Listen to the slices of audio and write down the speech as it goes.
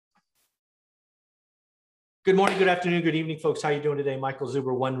Good morning, good afternoon, good evening, folks. How are you doing today? Michael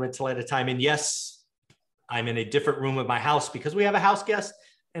Zuber, one rental at a time. And yes, I'm in a different room of my house because we have a house guest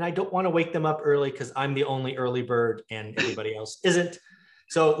and I don't want to wake them up early because I'm the only early bird and everybody else isn't.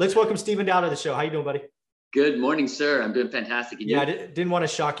 So let's welcome Stephen Dow to the show. How you doing, buddy? Good morning, sir. I'm doing fantastic. And yeah, you? I didn't want to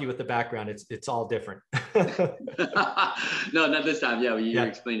shock you with the background. It's all different. No, not this time. Yeah, you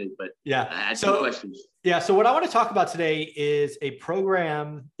explained it, but yeah. I had some questions. Yeah. So what I want to talk about today is a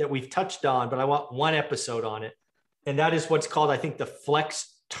program that we've touched on, but I want one episode on it. And that is what's called, I think, the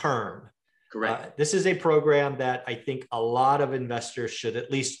Flex Term. Correct. This is a program that I think a lot of investors should at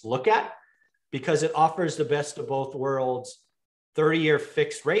least look at because it offers the best of both worlds, 30-year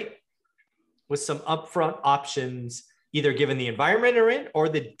fixed rate with some upfront options, either given the environment you're in or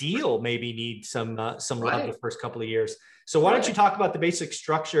the deal maybe needs some love the first couple of years. So why don't you talk about the basic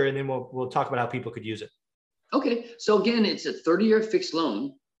structure and then we'll talk about how people could use it. Okay. So again, it's a 30-year fixed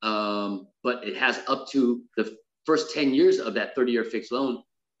loan, but it has up to the first 10 years of that 30-year fixed loan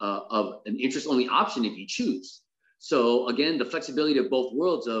of an interest-only option if you choose. So again, the flexibility of both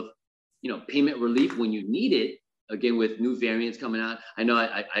worlds of, payment relief when you need it. Again, with new variants coming out, I know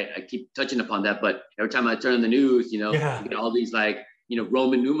I keep touching upon that, but every time I turn on the news, you get all these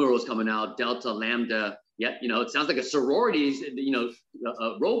Roman numerals coming out, Delta, Lambda. Yeah, it sounds like a sororities,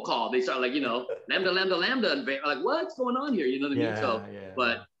 a roll call. They start Lambda, Lambda, Lambda, and like, what's going on here? You know what I mean? So,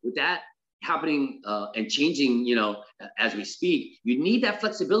 but with that happening and changing, as we speak, you need that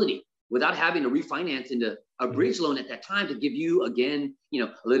flexibility without having to refinance into a bridge loan at that time to give you, again, a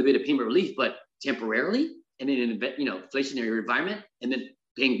little bit of payment relief, but temporarily. And in an inflationary environment, and then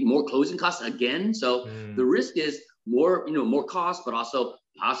paying more closing costs again. So the risk is more, more cost, but also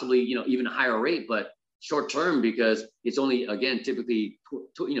possibly, even a higher rate, but short term because it's only, again, typically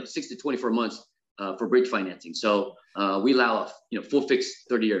 6 to 24 months for bridge financing. So we allow full fixed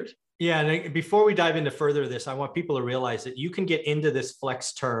 30 years. Yeah, and before we dive into further this, I want people to realize that you can get into this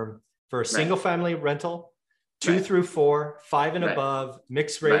flex term for a single family rental, 2 through 4, 5 and above,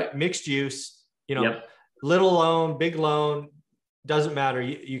 mixed rate, mixed use, little loan, big loan, doesn't matter.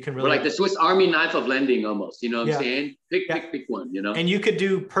 You can really. We're like the Swiss Army knife of lending almost, what I'm saying? Pick one, And you could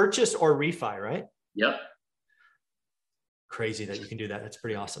do purchase or refi, right? Yep. Crazy that you can do that. That's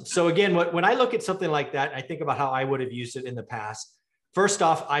pretty awesome. So again, when I look at something like that, I think about how I would have used it in the past. First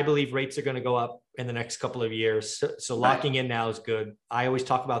off, I believe rates are going to go up in the next couple of years. So locking in now is good. I always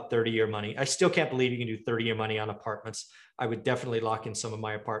talk about 30-year money. I still can't believe you can do 30-year money on apartments. I would definitely lock in some of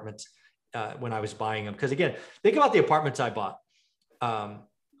my apartments when I was buying them. Because again, think about the apartments I bought.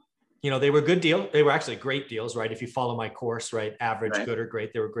 They were good deals. They were actually great deals, right? If you follow my course, right? Average, good or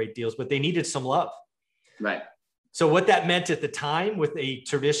great. They were great deals, but they needed some love. Right. So what that meant at the time with a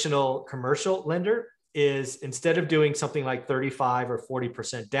traditional commercial lender is instead of doing something like 35 or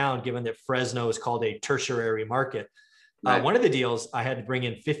 40% down, given that Fresno is called a tertiary market, one of the deals I had to bring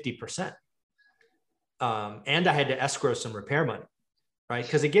in 50%. And I had to escrow some repair money, right?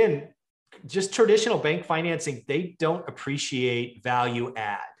 Because again, just traditional bank financing, they don't appreciate value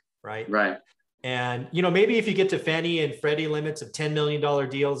add, right? Right. And, maybe if you get to Fannie and Freddie limits of $10 million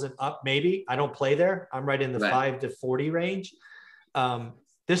deals and up, maybe I don't play there. I'm right in the 5 to 40 range.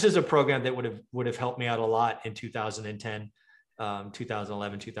 This is a program that would have helped me out a lot in 2010,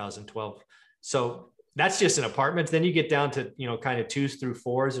 2011, 2012. So that's just an apartment. Then you get down to, kind of 2s through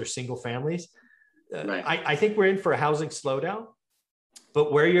 4s or single families. I think we're in for a housing slowdown.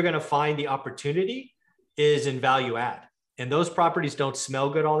 But where you're going to find the opportunity is in value add. And those properties don't smell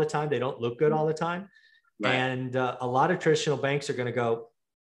good all the time. They don't look good all the time. Right. And a lot of traditional banks are going to go,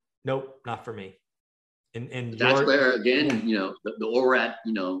 nope, not for me. And that's where, again, the ORAT,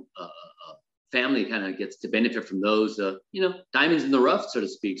 family kind of gets to benefit from those, diamonds in the rough, so to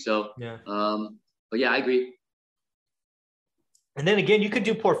speak. So, but yeah, I agree. And then again, you could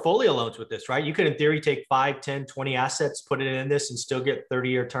do portfolio loans with this, right? You could, in theory, take 5, 10, 20 assets, put it in this and still get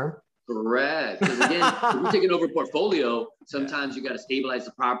 30-year term. Correct. Because again, if you're taking over portfolio, sometimes you got to stabilize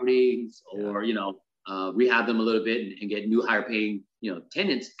the properties or, rehab them a little bit and get new higher paying,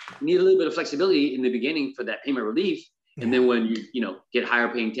 tenants. You need a little bit of flexibility in the beginning for that payment relief. And then when you, get higher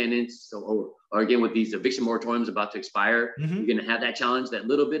paying tenants or again, with these eviction moratoriums about to expire, you're going to have that challenge, that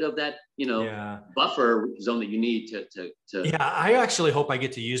little bit of that, buffer zone that you need to. Yeah, I actually hope I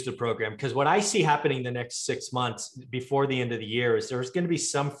get to use the program because what I see happening the next 6 months before the end of the year is there's going to be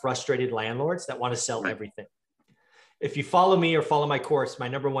some frustrated landlords that want to sell everything. If you follow me or follow my course, my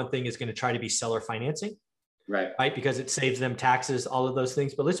number one thing is going to try to be seller financing. Right. Because it saves them taxes, all of those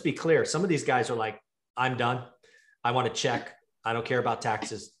things. But let's be clear. Some of these guys are like, I'm done. I want to check. I don't care about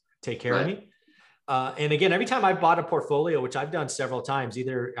taxes. Take care of me. And again, every time I bought a portfolio, which I've done several times,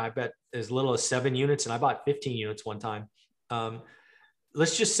 either I bet as little as 7 units, and I bought 15 units one time.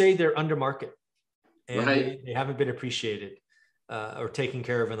 Let's just say they're under market and they haven't been appreciated or taken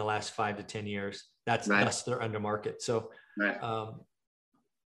care of in the last 5 to 10 years. Thus they're under market. So,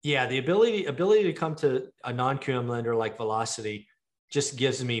 yeah, the ability to come to a non-QM lender like Velocity just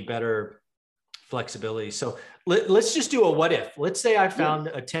gives me better flexibility. So let's just do a what if. Let's say I found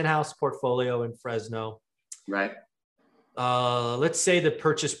a 10 house portfolio in Fresno. Right. Let's say the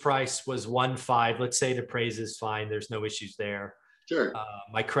purchase price was 1.5. Let's say the appraise is fine. There's no issues there. Sure.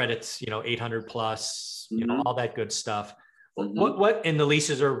 My credits, 800 plus, all that good stuff. What, and the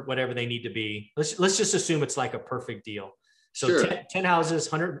leases are whatever they need to be. Let's just assume it's like a perfect deal. So 10 houses,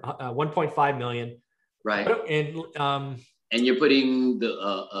 1.5 million. Right. And you're putting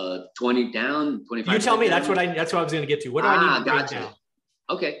the 20 down, 25. You tell me. That's what I was going to get to. What do I need to bring down?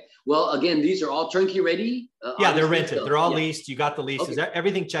 Okay. Well, again, these are all turnkey ready. They're rented. They're all leased. You got the leases. Okay.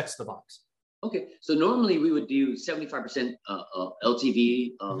 Everything checks the box. Okay. So normally we would do 75%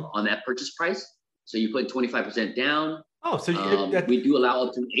 LTV on that purchase price. So you put 25% down. Oh, so we do allow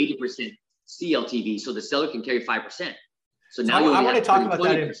up to 80% CLTV, so the seller can carry 5%. So now I want to talk about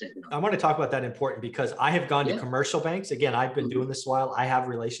that. I want to talk about that important because I have gone to commercial banks. Again, I've been doing this a while. I have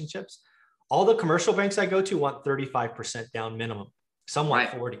relationships. All the commercial banks I go to want 35% down minimum. Some want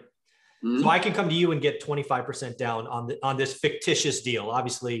 40. So I can come to you and get 25% down on this fictitious deal.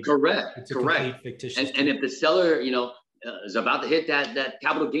 Obviously, it's a complete fictitious. And if the seller, is about to hit that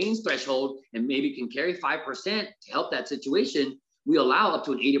capital gains threshold and maybe can carry 5% to help that situation, we allow up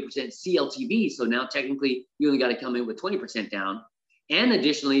to an 80% CLTV. So now technically you only got to come in with 20% down. And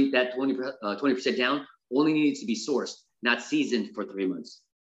additionally, that 20% down only needs to be sourced, not seasoned for 3 months.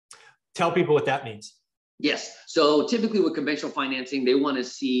 Tell people what that means. Yes. So typically with conventional financing, they want to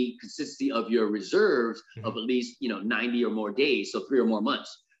see consistency of your reserves of at least, 90 or more days. So 3 or more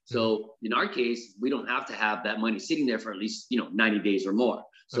months. So in our case, we don't have to have that money sitting there for at least, 90 days or more.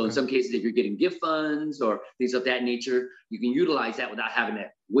 So in some cases, if you're getting gift funds or things of that nature, you can utilize that without having to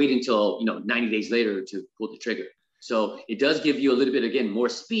wait until, 90 days later to pull the trigger. So it does give you a little bit, again, more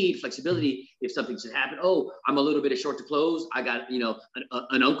speed, flexibility. If something should happen, I'm a little bit short to close. I got,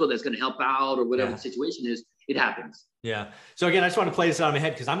 an uncle that's going to help out or whatever the situation is, it happens. Yeah. So again, I just want to play this out of my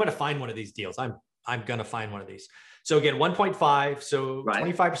head because I'm going to find one of these deals. I'm going to find one of these. So again, 1.5. So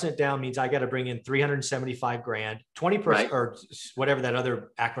 25% down means I got to bring in 375 grand, 20% or whatever that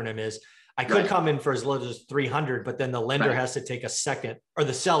other acronym is. I could come in for as little as 300, but then the lender has to take a second, or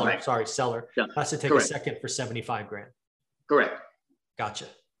the seller, seller has to take a second for 75 grand. Correct. Gotcha.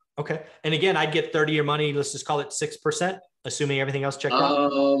 Okay. And again, I'd get 30-year money. Let's just call it 6%, assuming everything else checked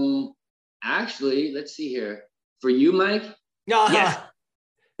out. Actually, let's see here. For you, Mike? Yes.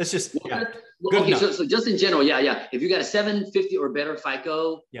 That's just, okay, so just in general, if you got a 750 or better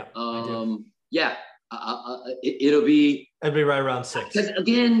FICO, it'll be right around 6. Because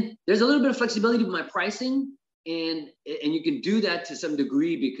again, there's a little bit of flexibility with my pricing, and you can do that to some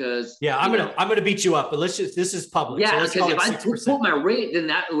degree because I'm gonna beat you up, but this is public. Yeah, so because if I put my rate, then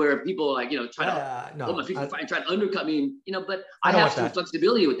that where people try to hold my feet and try to undercut me, but I have some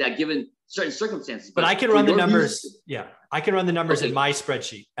flexibility with that given certain circumstances. But I can run the numbers. I can run the numbers in my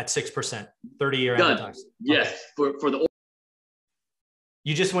spreadsheet at 6%, 30-year amortized. Yes, for the.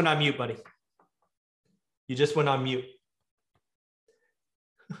 You just went on mute, buddy. You just went on mute.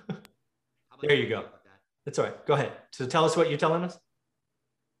 There you go. That's all right. Go ahead. So tell us what you're telling us.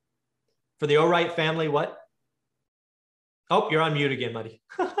 For the O'Wright family, what? Oh, you're on mute again, buddy.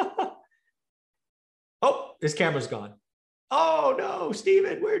 Oh, his camera's gone. Oh, no,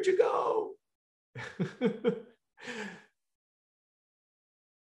 Steven, where'd you go?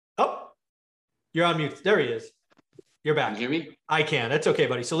 Oh, you're on mute. There he is. You're back. Can you hear me? I can. That's okay,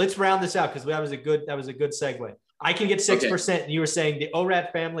 buddy. So let's round this out because that was a good segue. I can get 6%. And you were saying the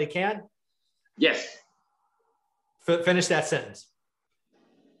ORAT family can? Yes. Finish that sentence.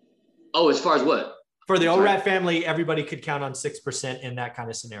 Oh, as far as what? For the ORAT family, everybody could count on 6% in that kind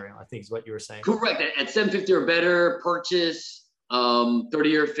of scenario, I think is what you were saying. Correct. At 750 or better, purchase,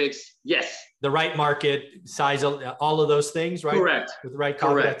 30-year fixed. Yes. The right market, size, all of those things, right? Correct. With the right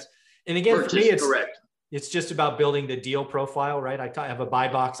caveats. And again, purchase, for me, correct. It's just about building the deal profile, right? I have a buy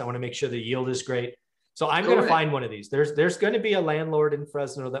box. I want to make sure the yield is great. So I'm going to find one of these. There's going to be a landlord in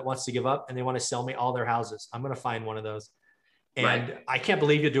Fresno that wants to give up and they want to sell me all their houses. I'm going to find one of those. And I can't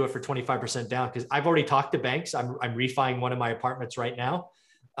believe you do it for 25% down because I've already talked to banks. I'm refining one of my apartments right now.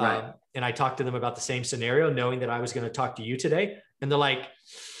 And I talked to them about the same scenario, knowing that I was going to talk to you today. And they're like,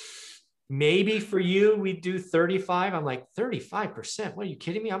 maybe for you, we do 35. I'm like, 35%. What, are you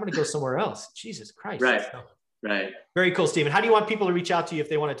kidding me? I'm going to go somewhere else. Jesus Christ. Right. So, right. Very cool, Stephen. How do you want people to reach out to you if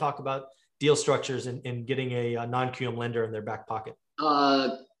they want to talk about deal structures and getting a non-QM lender in their back pocket?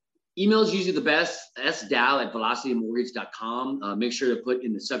 Email is usually the best, sdal@velocitymortgage.com. Make sure to put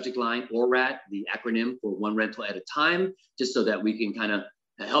in the subject line ORAT, the acronym for one rental at a time, just so that we can kind of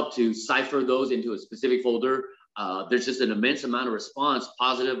help to cipher those into a specific folder. There's just an immense amount of response,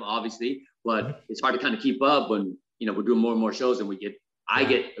 positive, obviously, but it's hard to kind of keep up when, we're doing more and more shows and I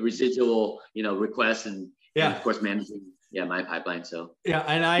get residual, requests and of course managing my pipeline. So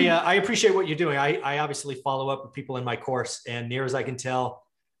and I appreciate what you're doing. I obviously follow up with people in my course, and near as I can tell,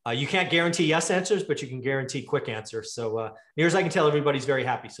 you can't guarantee yes answers, but you can guarantee quick answers. So near as I can tell, everybody's very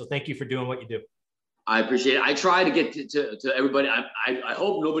happy. So thank you for doing what you do. I appreciate it. I try to get to everybody. I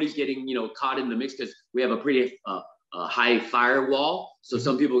hope nobody's getting, caught in the mix, because we have a pretty high firewall. So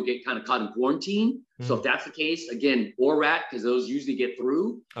some people get kind of caught in quarantine. So if that's the case, again, ORAT, because those usually get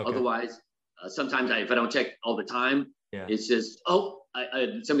through. Okay. Otherwise, sometimes if I don't check all the time, it's just,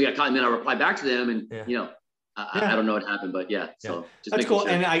 somebody got caught, and then I reply back to them, and I don't know what happened, but so just that's cool. Sure.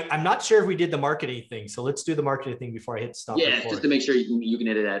 And I'm not sure if we did the marketing thing, so let's do the marketing thing before I hit stop. Just to make sure you can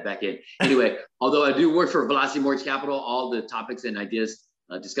edit that back in. Anyway, although I do work for Velocity Mortgage Capital, all the topics and ideas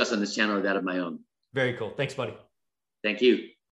discussed on this channel are that of my own. Very cool. Thanks, buddy. Thank you.